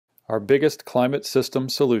Our biggest climate system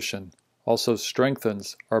solution also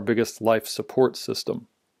strengthens our biggest life support system.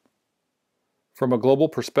 From a global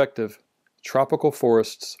perspective, tropical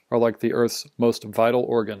forests are like the Earth's most vital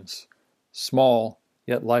organs, small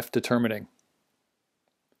yet life-determining.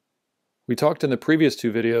 We talked in the previous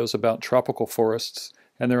two videos about tropical forests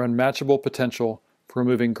and their unmatchable potential for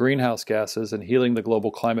removing greenhouse gases and healing the global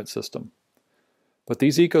climate system. But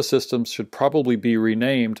these ecosystems should probably be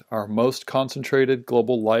renamed our most concentrated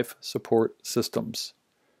global life support systems.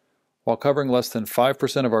 While covering less than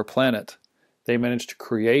 5% of our planet, they manage to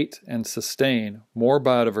create and sustain more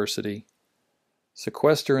biodiversity,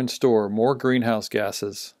 sequester and store more greenhouse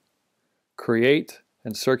gases, create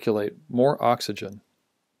and circulate more oxygen,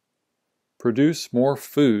 produce more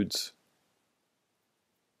foods,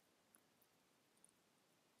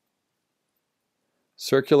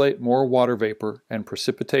 circulate more water vapor and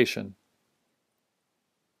precipitation,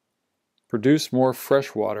 produce more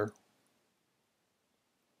fresh water,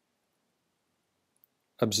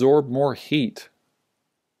 absorb more heat,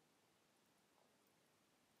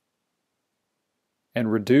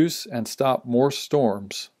 and reduce and stop more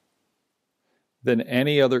storms than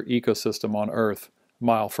any other ecosystem on Earth,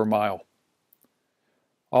 mile for mile.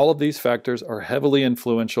 All of these factors are heavily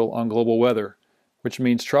influential on global weather, which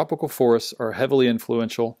means tropical forests are heavily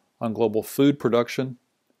influential on global food production,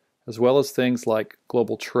 as well as things like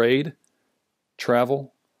global trade,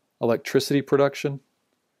 travel, electricity production,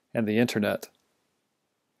 and the internet.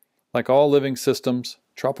 Like all living systems,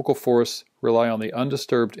 tropical forests rely on the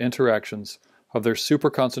undisturbed interactions of their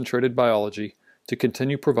super-concentrated biology to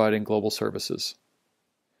continue providing global services.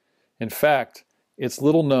 In fact, it's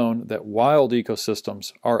little known that wild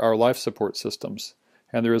ecosystems are our life support systems,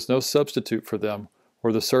 and there is no substitute for them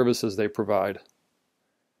or the services they provide.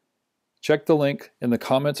 Check the link in the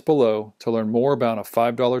comments below to learn more about a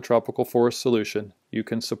 $5 tropical forest solution you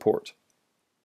can support.